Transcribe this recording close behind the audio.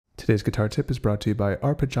Today's guitar tip is brought to you by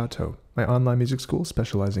Arpeggiato, my online music school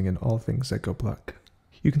specializing in all things that go pluck.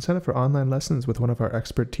 You can sign up for online lessons with one of our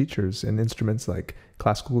expert teachers in instruments like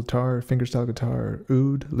classical guitar, fingerstyle guitar,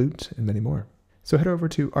 oud, lute, and many more. So head over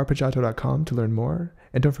to arpeggiato.com to learn more,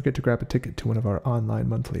 and don't forget to grab a ticket to one of our online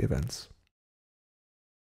monthly events.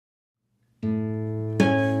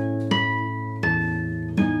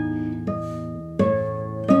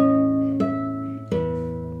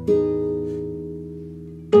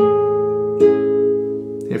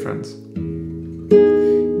 Hey friends.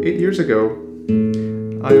 8 years ago,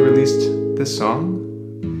 I released this song,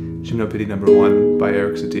 Gymnopédie No. 1 by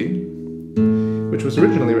Eric Satie, which was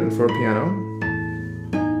originally written for piano.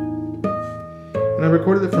 And I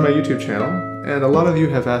recorded it for my YouTube channel, and a lot of you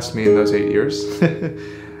have asked me in those 8 years,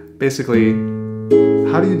 basically,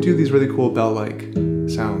 how do you do these really cool bell-like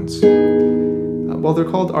sounds? Well, they're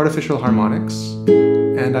called artificial harmonics,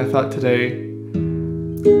 and I thought today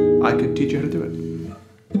I could teach you how to do it.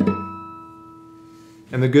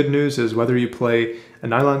 And the good news is whether you play a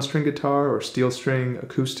nylon string guitar or steel string,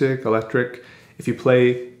 acoustic, electric, if you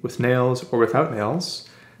play with nails or without nails,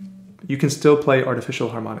 you can still play artificial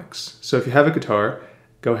harmonics. So if you have a guitar,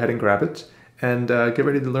 go ahead and grab it and get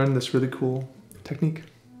ready to learn this really cool technique.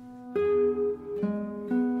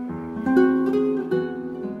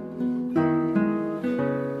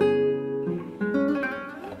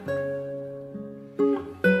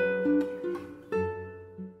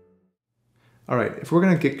 Alright, if we're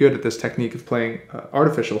going to get good at this technique of playing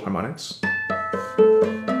artificial harmonics,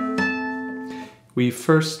 we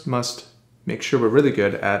first must make sure we're really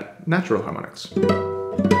good at natural harmonics.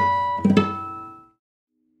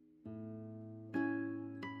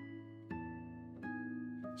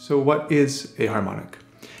 So what is a harmonic?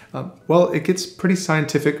 Well, it gets pretty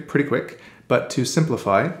scientific pretty quick, but to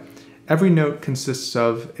simplify, every note consists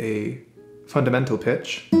of a fundamental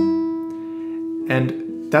pitch, and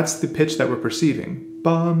that's the pitch that we're perceiving.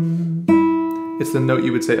 Bum. It's the note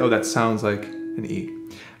you would say, oh, that sounds like an E.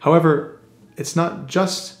 However, it's not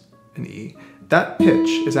just an E. That pitch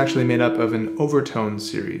is actually made up of an overtone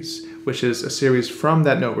series, which is a series from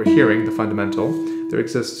that note we're hearing, the fundamental. There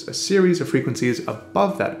exists a series of frequencies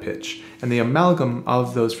above that pitch, and the amalgam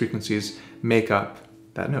of those frequencies make up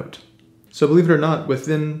that note. So believe it or not,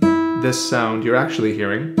 within this sound you're actually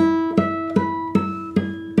hearing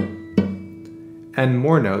and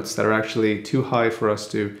more notes that are actually too high for us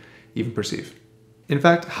to even perceive. In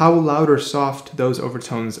fact, how loud or soft those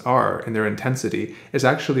overtones are in their intensity is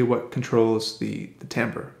actually what controls the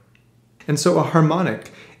timbre. And so a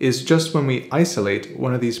harmonic is just when we isolate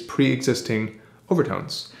one of these pre-existing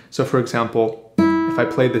overtones. So for example, if I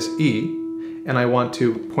play this E and I want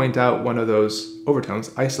to point out one of those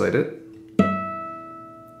overtones, isolate it,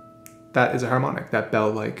 that is a harmonic, that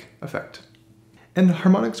bell-like effect. And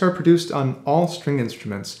harmonics are produced on all string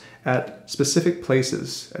instruments at specific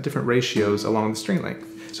places, at different ratios along the string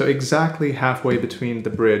length. So exactly halfway between the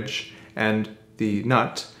bridge and the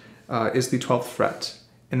nut is the 12th fret.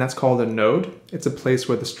 And that's called a node. It's a place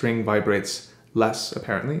where the string vibrates less,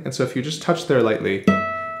 apparently. And so if you just touch there lightly,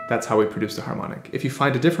 that's how we produce the harmonic. If you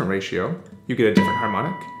find a different ratio, you get a different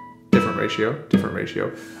harmonic, different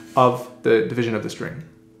ratio of the division of the string.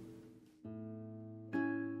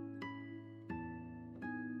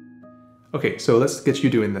 Okay, so let's get you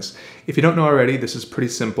doing this. If you don't know already, this is pretty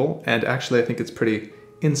simple, and actually I think it's pretty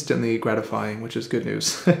instantly gratifying, which is good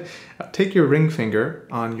news. Take your ring finger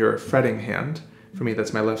on your fretting hand. For me,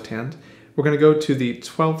 that's my left hand. We're going to go to the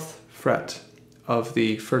 12th fret of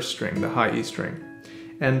the first string, the high E string.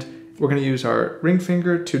 And we're going to use our ring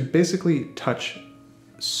finger to basically touch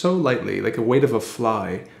so lightly, like a weight of a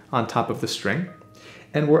fly, on top of the string.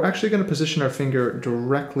 And we're actually going to position our finger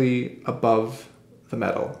directly above the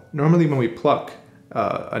metal. Normally when we pluck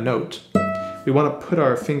a note, we want to put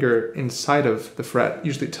our finger inside of the fret,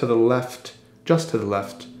 usually to the left, just to the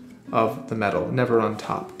left of the metal, never on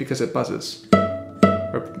top, because it buzzes,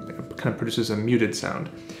 or kind of produces a muted sound.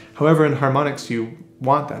 However, in harmonics you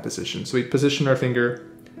want that position, so we position our finger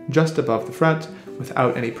just above the fret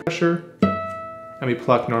without any pressure, and we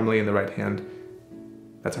pluck normally in the right hand.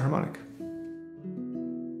 That's a harmonic.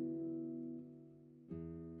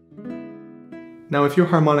 Now, if your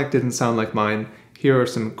harmonic didn't sound like mine, here are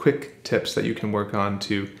some quick tips that you can work on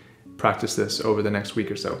to practice this over the next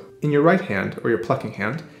week or so. In your right hand, or your plucking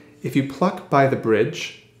hand, if you pluck by the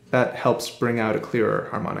bridge, that helps bring out a clearer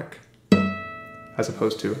harmonic, as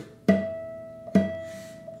opposed to,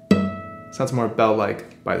 sounds more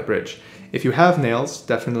bell-like by the bridge. If you have nails,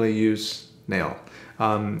 definitely use nail.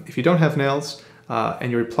 If you don't have nails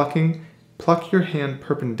and you're plucking, pluck your hand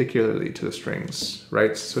perpendicularly to the strings,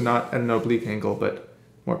 right? So not at an oblique angle, but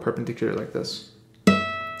more perpendicular like this.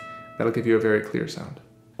 That'll give you a very clear sound.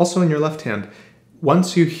 Also in your left hand,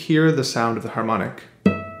 once you hear the sound of the harmonic,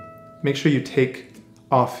 make sure you take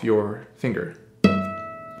off your finger.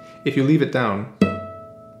 If you leave it down,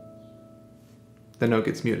 the note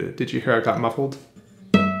gets muted. Did you hear it got muffled?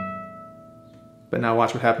 But now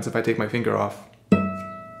watch what happens if I take my finger off.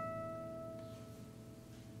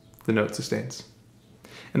 The note sustains.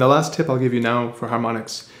 And the last tip I'll give you now for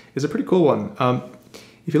harmonics is a pretty cool one.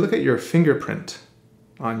 If you look at your fingerprint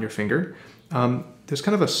on your finger, there's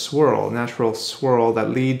kind of a swirl, natural swirl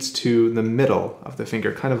that leads to the middle of the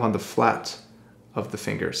finger, kind of on the flat of the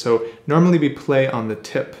finger. So normally we play on the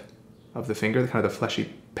tip of the finger, kind of the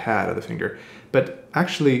fleshy pad of the finger. But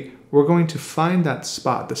actually, we're going to find that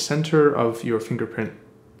spot, the center of your fingerprint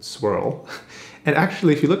swirl. And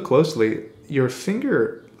actually, if you look closely, your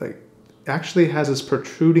finger actually has this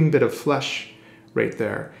protruding bit of flesh right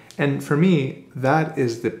there. And for me, that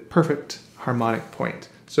is the perfect harmonic point.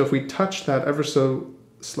 So if we touch that ever so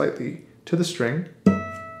slightly to the string,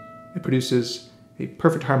 it produces a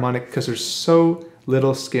perfect harmonic because there's so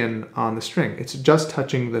little skin on the string. It's just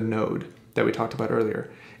touching the node that we talked about earlier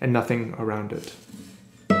and nothing around it.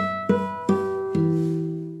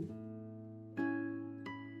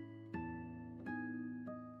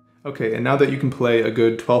 Okay, and now that you can play a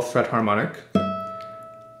good 12th fret harmonic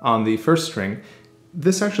on the first string,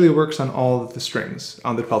 this actually works on all of the strings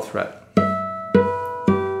on the 12th fret.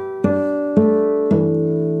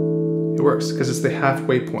 It works because it's the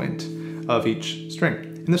halfway point of each string.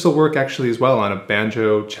 And this will work actually as well on a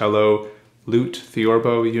banjo, cello, lute,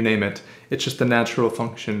 theorbo, you name it. It's just the natural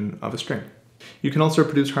function of a string. You can also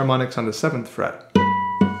produce harmonics on the 7th fret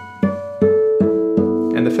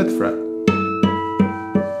and the 5th fret.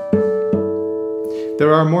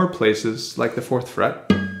 There are more places, like the 4th fret,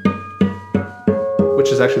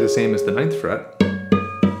 which is actually the same as the 9th fret.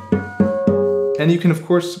 And you can of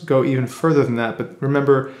course go even further than that, but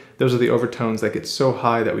remember, those are the overtones that get so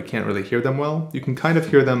high that we can't really hear them well. You can kind of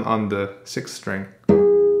hear them on the 6th string.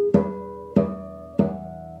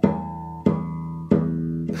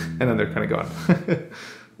 And then they're kind of gone.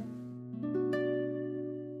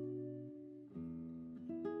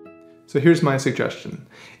 So here's my suggestion.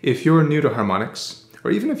 If you're new to harmonics, or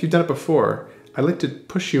even if you've done it before, I'd like to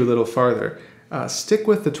push you a little farther. Stick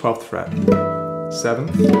with the 12th fret, 7th,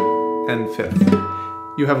 and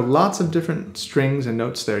 5th. You have lots of different strings and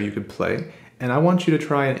notes there you could play, and I want you to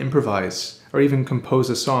try and improvise, or even compose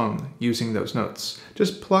a song using those notes.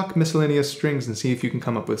 Just pluck miscellaneous strings and see if you can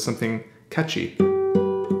come up with something catchy.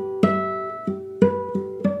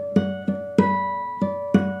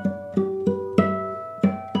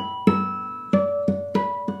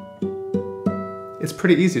 It's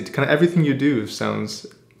pretty easy. Kind of everything you do sounds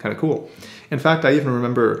kind of cool. In fact, I even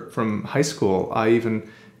remember from high school, I even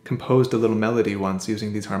composed a little melody once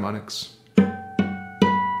using these harmonics.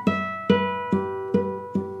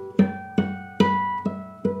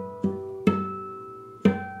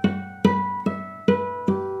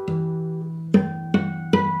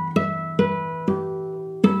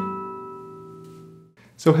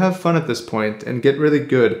 So have fun at this point and get really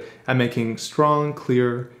good at making strong,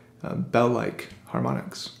 clear, bell-like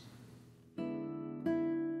harmonics.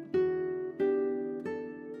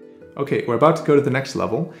 Okay, we're about to go to the next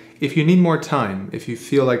level. If you need more time, if you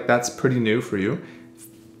feel like that's pretty new for you,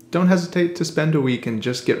 don't hesitate to spend a week and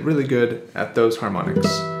just get really good at those harmonics.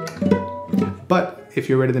 But if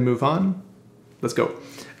you're ready to move on, let's go.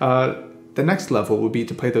 The next level will be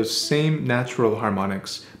to play those same natural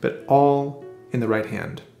harmonics, but all in the right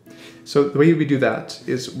hand. So the way we do that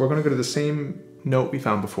is we're going to go to the same note we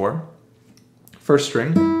found before. First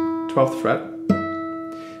string, 12th fret.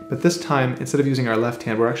 But this time, instead of using our left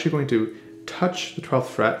hand, we're actually going to touch the 12th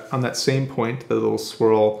fret on that same point, the little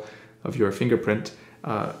swirl of your fingerprint,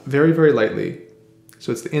 very, very lightly.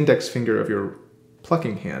 So it's the index finger of your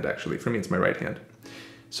plucking hand, actually. For me, it's my right hand.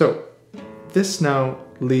 So this now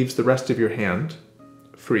leaves the rest of your hand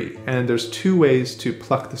free. And there's two ways to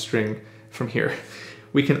pluck the string from here.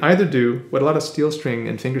 We can either do what a lot of steel string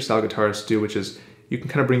and fingerstyle guitarists do, which is you can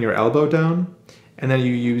kind of bring your elbow down, and then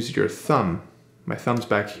you use your thumb. My thumb's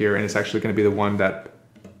back here, and it's actually going to be the one that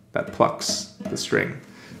plucks the string.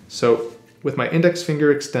 So with my index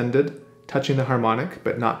finger extended, touching the harmonic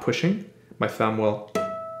but not pushing, my thumb will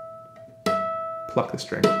pluck the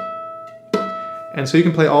string. And so you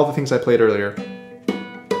can play all the things I played earlier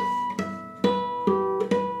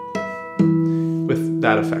with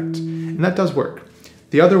that effect. And that does work.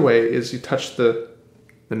 The other way is you touch the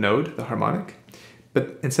node, the harmonic,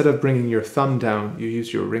 but instead of bringing your thumb down, you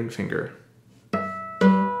use your ring finger.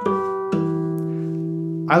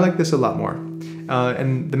 I like this a lot more.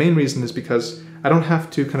 And the main reason is because I don't have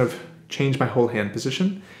to kind of change my whole hand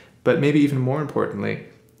position, but maybe even more importantly,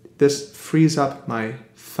 this frees up my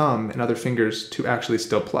thumb and other fingers to actually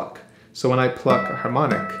still pluck. So when I pluck a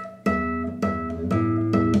harmonic,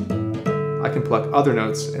 I can pluck other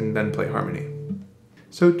notes and then play harmony.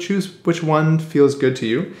 So choose which one feels good to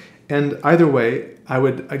you, and either way, I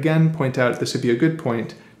would again point out this would be a good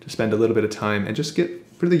point to spend a little bit of time and just get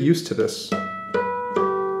really used to this.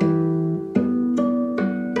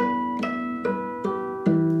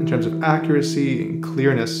 In terms of accuracy and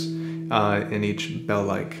clearness in each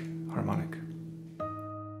bell-like harmonic.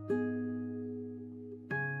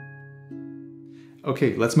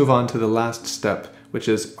 Okay, let's move on to the last step, which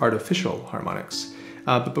is artificial harmonics.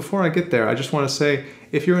 But before I get there, I just want to say,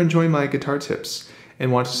 if you're enjoying my guitar tips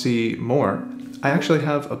and want to see more, I actually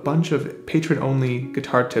have a bunch of patron-only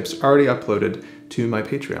guitar tips already uploaded to my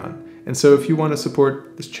Patreon. And so if you want to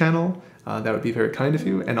support this channel, that would be very kind of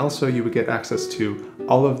you. And also you would get access to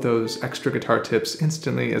all of those extra guitar tips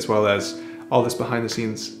instantly, as well as all this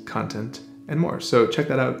behind-the-scenes content and more. So check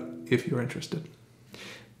that out if you're interested.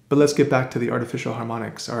 But let's get back to the artificial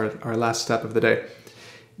harmonics, our last step of the day.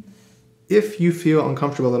 If you feel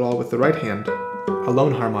uncomfortable at all with the right hand,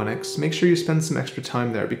 alone harmonics, make sure you spend some extra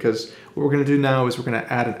time there, because what we're going to do now is we're going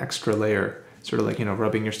to add an extra layer, sort of like,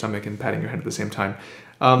 rubbing your stomach and patting your head at the same time.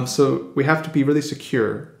 So we have to be really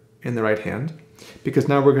secure in the right hand, because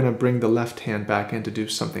now we're going to bring the left hand back in to do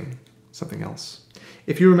something else.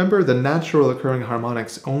 If you remember, the natural occurring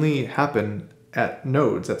harmonics only happen at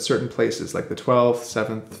nodes at certain places, like the 12th,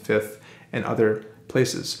 7th, 5th, and other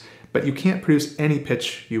places. But you can't produce any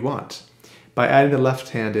pitch you want. By adding the left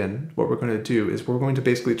hand in, what we're going to do is we're going to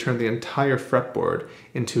basically turn the entire fretboard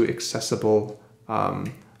into accessible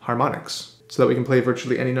harmonics, so that we can play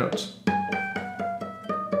virtually any note.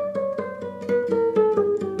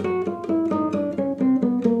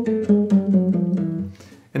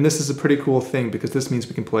 And this is a pretty cool thing, because this means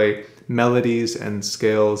we can play melodies and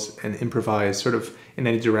scales and improvise sort of in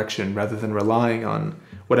any direction, rather than relying on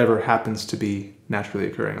whatever happens to be naturally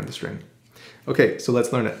occurring on the string. Okay, so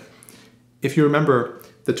let's learn it. If you remember,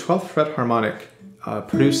 the 12th fret harmonic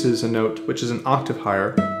produces a note which is an octave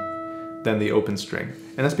higher than the open string.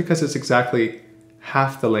 And that's because it's exactly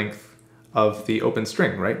half the length of the open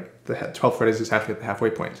string, right? The 12th fret is exactly at the halfway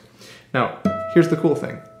point. Now, here's the cool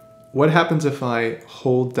thing. What happens if I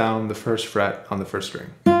hold down the first fret on the first string?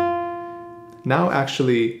 Now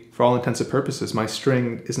actually, for all intents and purposes, my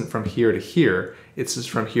string isn't from here to here, it's just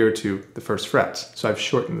from here to the first fret. So I've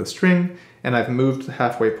shortened the string, and I've moved the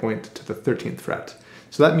halfway point to the 13th fret.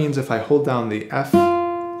 So that means if I hold down the F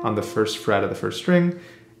on the first fret of the first string,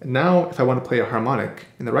 now if I want to play a harmonic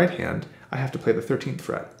in the right hand, I have to play the 13th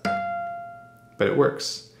fret. But it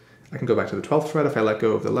works. I can go back to the 12th fret if I let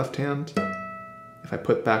go of the left hand. If I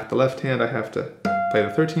put back the left hand, I have to play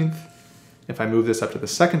the 13th. If I move this up to the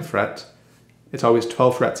 2nd fret, it's always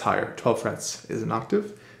 12 frets higher. 12 frets is an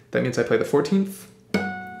octave. That means I play the 14th.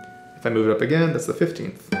 If I move it up again, that's the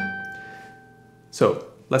 15th. So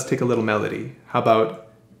let's take a little melody. How about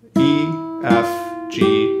E, F,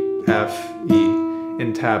 G, F, E?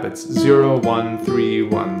 In tab, it's 0, 1, 3,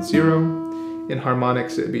 1, 0. In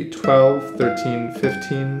harmonics, it'd be 12, 13,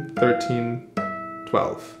 15, 13,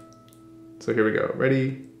 12. So here we go.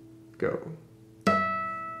 Ready? Go.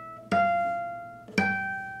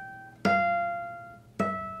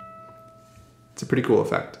 It's a pretty cool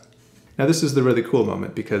effect. Now this is the really cool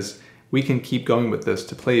moment, because we can keep going with this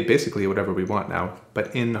to play basically whatever we want now,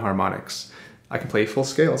 but in harmonics. I can play full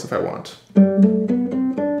scales if I want.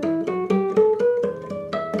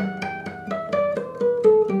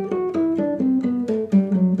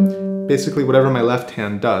 Basically whatever my left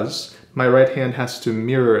hand does, my right hand has to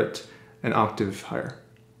mirror it an octave higher.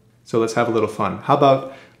 So let's have a little fun. How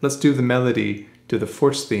about let's do the melody to the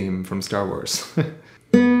Force theme from Star Wars.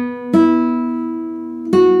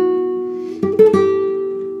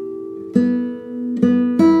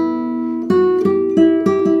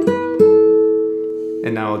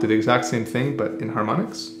 And now I'll do the exact same thing, but in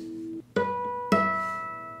harmonics.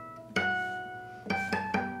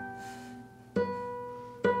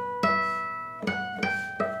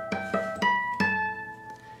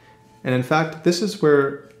 And in fact, this is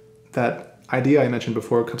where that idea I mentioned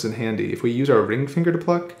before comes in handy. If we use our ring finger to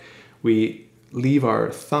pluck, we leave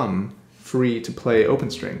our thumb free to play open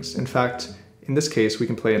strings. In fact, in this case, we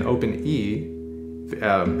can play an open E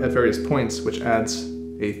at various points, which adds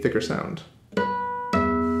a thicker sound.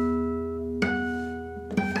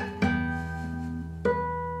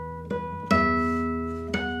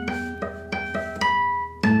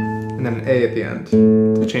 And then an A at the end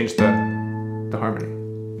to change the harmony.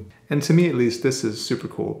 And to me at least, this is super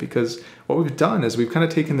cool because what we've done is we've kind of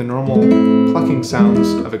taken the normal plucking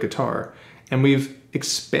sounds of a guitar and we've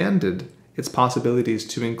expanded its possibilities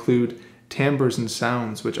to include timbres and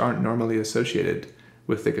sounds which aren't normally associated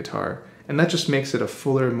with the guitar. And that just makes it a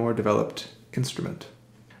fuller, more developed instrument.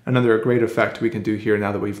 Another great effect we can do here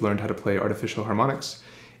now that we've learned how to play artificial harmonics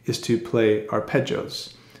is to play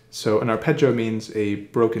arpeggios. So an arpeggio means a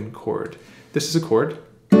broken chord. This is a chord,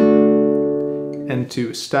 and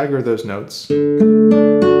to stagger those notes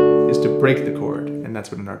is to break the chord, and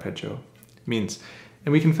that's what an arpeggio means.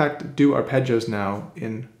 And we can in fact do arpeggios now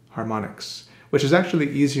in harmonics, which is actually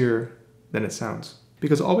easier than it sounds.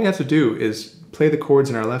 Because all we have to do is play the chords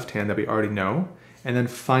in our left hand that we already know, and then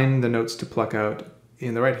find the notes to pluck out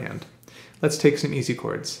in the right hand. Let's take some easy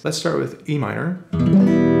chords. Let's start with E minor,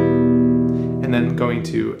 and then going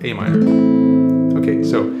to A minor. Okay,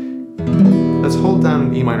 so let's hold down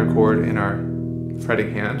an E minor chord in our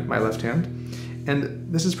fretting hand, my left hand.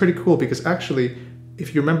 And this is pretty cool because actually,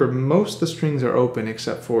 if you remember, most of the strings are open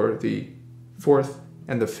except for the 4th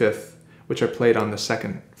and the 5th, which are played on the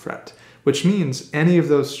 2nd fret, which means any of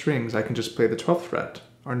those strings I can just play the 12th fret,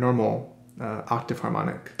 our normal octave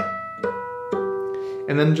harmonic.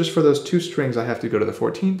 And then just for those 2 strings, I have to go to the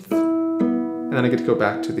 14th, and then I get to go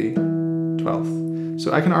back to the 12th.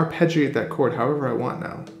 So I can arpeggiate that chord however I want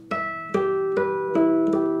now.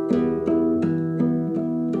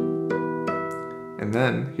 And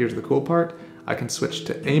then, here's the cool part, I can switch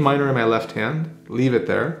to A minor in my left hand, leave it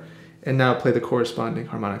there, and now play the corresponding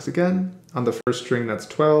harmonics again. On the first string, that's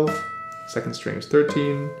 12, second string is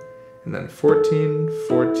 13, and then 14,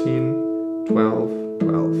 14, 12,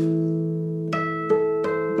 12.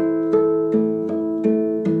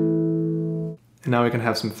 And now we can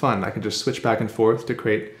have some fun. I can just switch back and forth to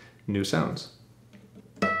create new sounds.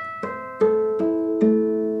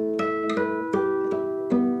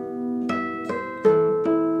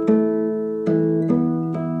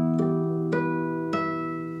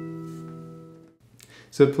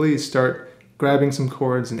 So please start grabbing some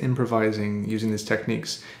chords and improvising using these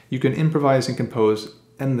techniques. You can improvise and compose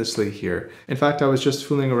endlessly here. In fact, I was just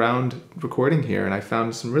fooling around recording here and I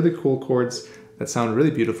found some really cool chords that sound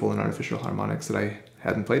really beautiful in artificial harmonics that I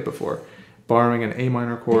hadn't played before. Borrowing an A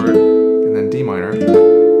minor chord and then D minor,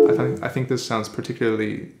 I think this sounds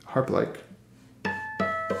particularly harp-like.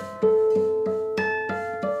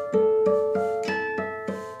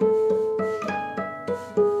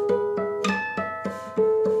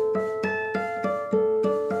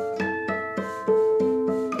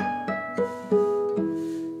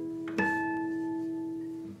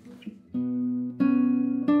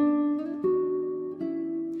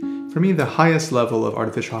 For me, the highest level of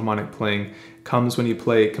artificial harmonic playing comes when you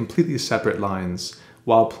play completely separate lines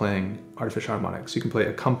while playing artificial harmonics. You can play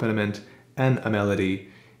accompaniment and a melody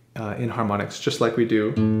in harmonics, just like we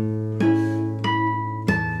do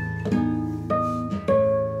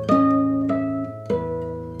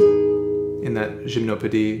in that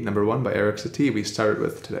Gymnopédie No. 1 by Eric Satie we started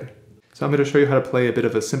with today. So I'm going to show you how to play a bit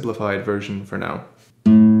of a simplified version for now.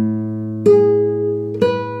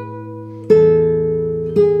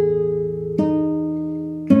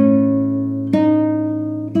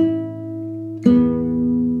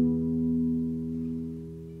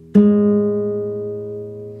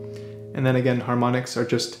 And then again, harmonics are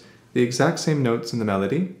just the exact same notes in the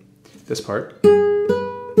melody, this part.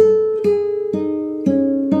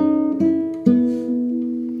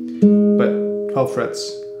 But 12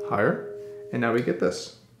 frets higher, and now we get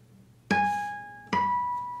this.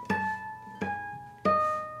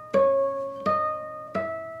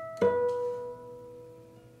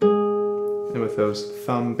 And with those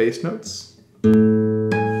thumb bass notes.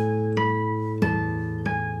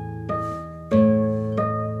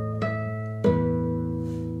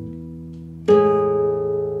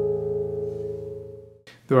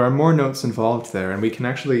 There are more notes involved there, and we can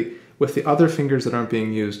actually, with the other fingers that aren't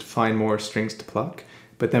being used, find more strings to pluck,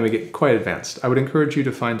 but then we get quite advanced. I would encourage you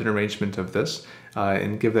to find an arrangement of this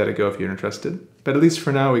and give that a go if you're interested. But at least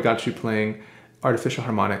for now, we got you playing artificial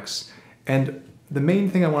harmonics. And the main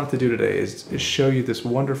thing I wanted to do today is show you this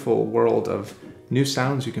wonderful world of new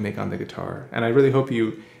sounds you can make on the guitar. And I really hope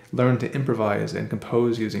you learn to improvise and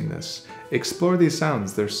compose using this. Explore these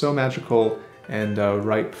sounds. They're so magical and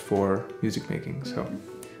ripe for music making. So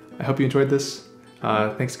I hope you enjoyed this.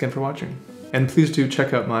 Thanks again for watching. And please do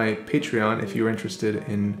check out my Patreon if you're interested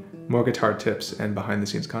in more guitar tips and behind the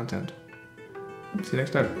scenes content. See you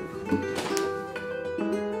next time.